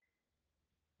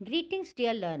Greetings,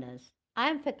 dear learners. I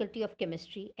am Faculty of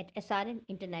Chemistry at SRN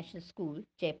International School,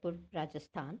 Jaipur,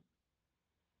 Rajasthan.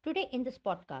 Today, in this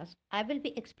podcast, I will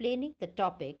be explaining the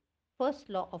topic First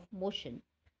Law of Motion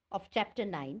of Chapter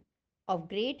 9 of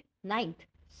Grade 9th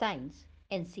Science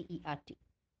NCERT.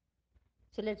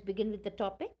 So, let's begin with the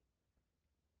topic.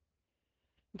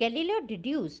 Galileo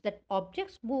deduced that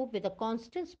objects move with a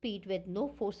constant speed when no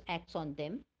force acts on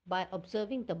them by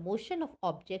observing the motion of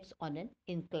objects on an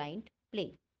inclined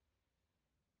plane.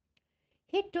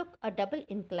 He took a double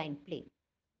inclined plane.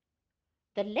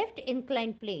 The left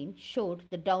inclined plane showed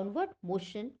the downward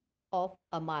motion of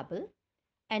a marble,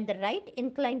 and the right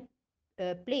inclined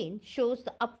plane shows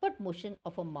the upward motion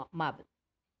of a marble.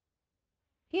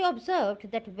 He observed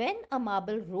that when a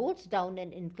marble rolls down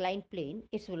an inclined plane,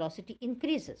 its velocity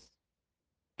increases,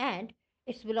 and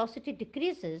its velocity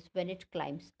decreases when it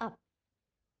climbs up.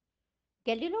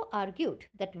 Galileo argued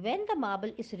that when the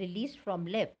marble is released from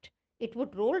left, it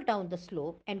would roll down the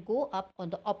slope and go up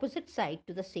on the opposite side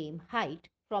to the same height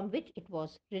from which it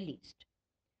was released.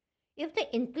 If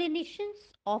the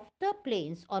inclinations of the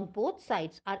planes on both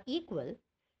sides are equal,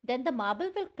 then the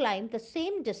marble will climb the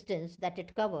same distance that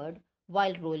it covered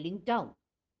while rolling down.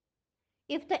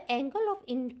 If the angle of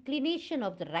inclination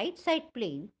of the right side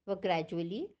plane were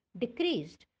gradually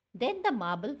decreased, then the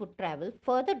marble would travel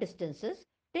further distances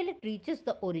till it reaches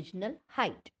the original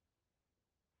height.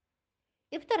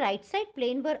 If the right side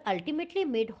plane were ultimately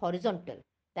made horizontal,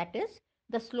 that is,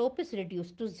 the slope is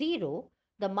reduced to zero,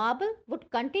 the marble would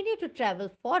continue to travel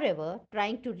forever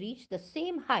trying to reach the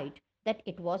same height that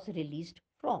it was released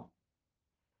from.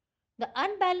 The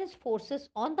unbalanced forces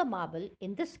on the marble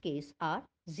in this case are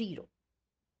zero.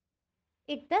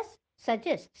 It thus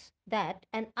suggests that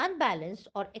an unbalanced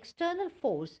or external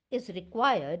force is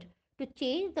required to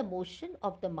change the motion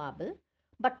of the marble,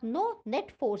 but no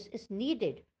net force is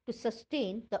needed to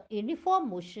sustain the uniform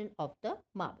motion of the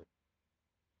marble.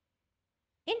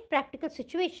 In practical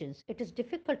situations, it is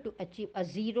difficult to achieve a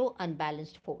zero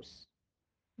unbalanced force.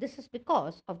 This is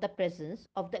because of the presence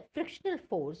of the frictional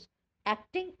force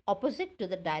acting opposite to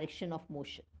the direction of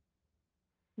motion.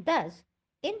 Thus,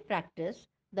 in practice,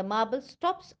 the marble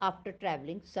stops after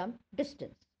traveling some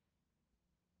distance.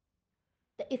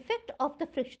 The effect of the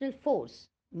frictional force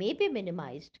may be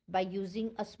minimized by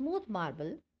using a smooth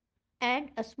marble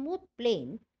and a smooth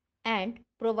plane and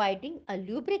providing a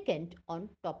lubricant on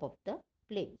top of the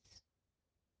planes.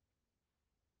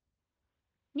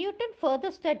 Newton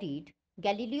further studied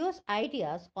Galileo's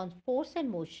ideas on force and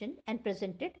motion and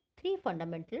presented three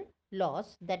fundamental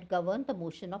laws that govern the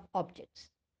motion of objects.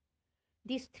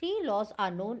 These three laws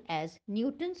are known as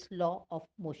Newton's law of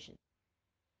motion.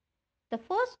 The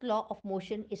first law of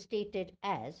motion is stated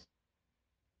as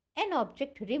an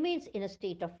object remains in a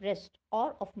state of rest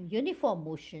or of uniform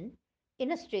motion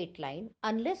in a straight line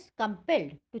unless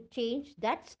compelled to change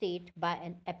that state by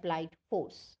an applied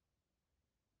force.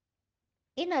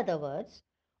 In other words,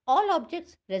 all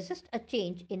objects resist a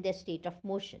change in their state of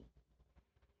motion.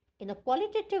 In a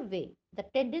qualitative way, the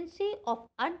tendency of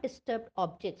undisturbed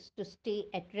objects to stay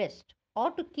at rest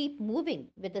or to keep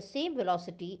moving with the same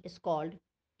velocity is called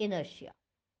inertia.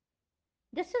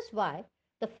 This is why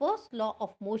the first law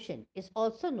of motion is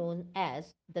also known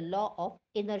as the law of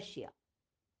inertia.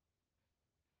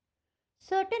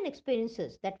 Certain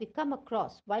experiences that we come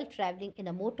across while traveling in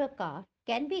a motor car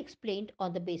can be explained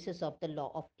on the basis of the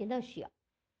law of inertia.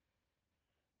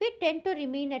 We tend to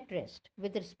remain at rest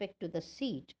with respect to the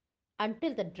seat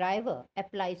until the driver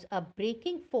applies a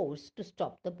braking force to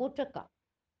stop the motor car.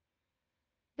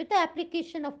 With the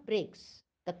application of brakes,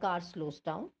 the car slows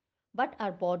down, but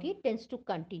our body tends to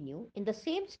continue in the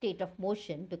same state of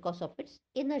motion because of its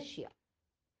inertia.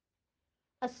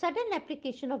 A sudden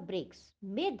application of brakes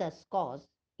may thus cause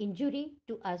injury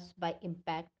to us by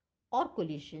impact or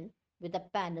collision with the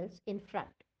panels in front.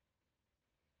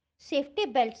 Safety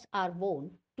belts are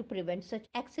worn to prevent such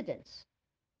accidents.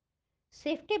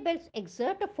 Safety belts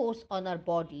exert a force on our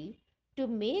body to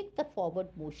make the forward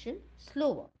motion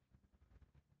slower.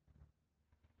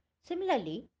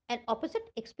 Similarly, an opposite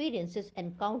experience is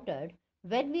encountered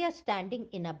when we are standing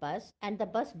in a bus and the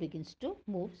bus begins to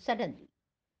move suddenly.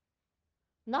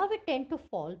 Now we tend to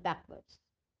fall backwards.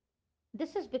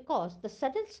 This is because the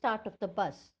sudden start of the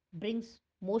bus brings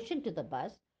motion to the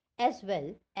bus as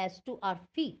well as to our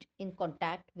feet in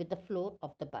contact with the floor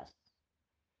of the bus.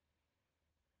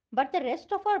 But the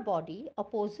rest of our body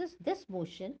opposes this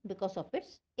motion because of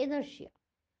its inertia.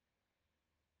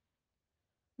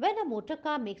 When a motor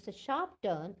car makes a sharp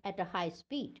turn at a high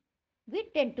speed, we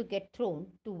tend to get thrown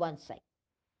to one side.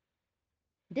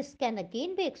 This can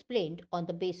again be explained on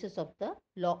the basis of the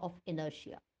law of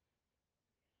inertia.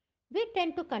 we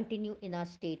tend to continue in our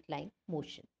straight line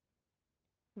motion.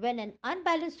 When an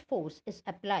unbalanced force is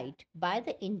applied by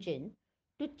the engine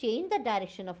to change the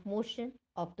direction of motion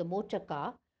of the motor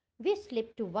car, we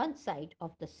slip to one side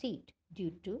of the seat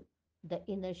due to the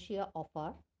inertia of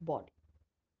our body.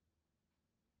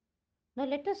 Now,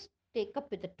 let us take up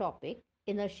with the topic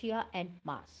inertia and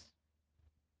mass.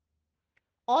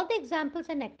 All the examples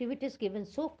and activities given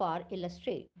so far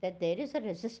illustrate that there is a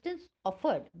resistance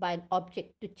offered by an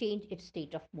object to change its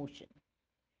state of motion.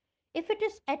 If it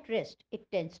is at rest, it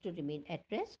tends to remain at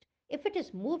rest. If it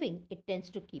is moving, it tends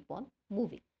to keep on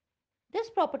moving. This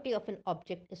property of an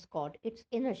object is called its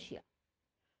inertia.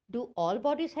 Do all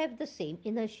bodies have the same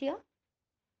inertia?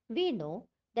 We know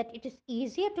that it is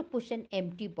easier to push an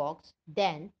empty box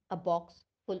than a box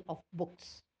full of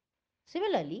books.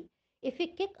 Similarly, if we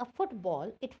kick a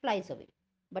football, it flies away.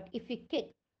 But if we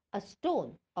kick a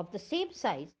stone of the same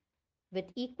size with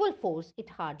equal force, it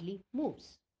hardly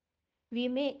moves. We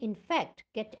may, in fact,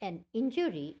 get an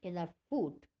injury in our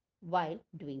foot while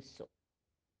doing so.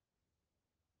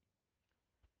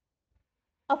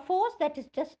 A force that is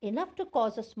just enough to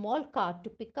cause a small car to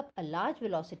pick up a large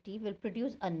velocity will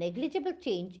produce a negligible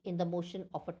change in the motion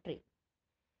of a train.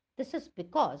 This is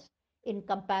because, in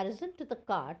comparison to the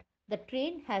cart, the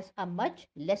train has a much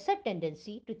lesser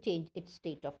tendency to change its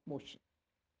state of motion.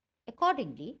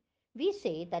 Accordingly, we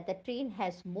say that the train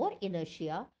has more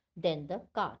inertia than the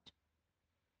cart.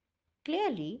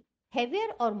 Clearly, heavier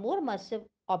or more massive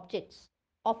objects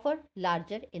offer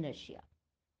larger inertia.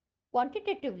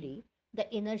 Quantitatively,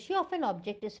 the inertia of an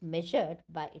object is measured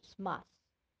by its mass.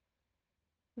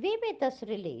 We may thus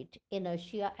relate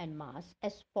inertia and mass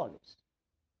as follows.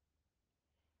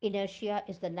 Inertia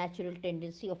is the natural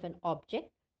tendency of an object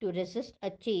to resist a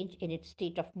change in its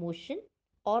state of motion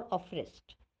or of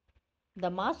rest. The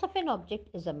mass of an object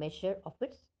is a measure of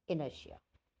its inertia.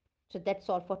 So that's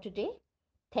all for today.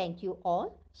 Thank you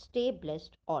all. Stay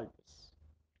blessed always.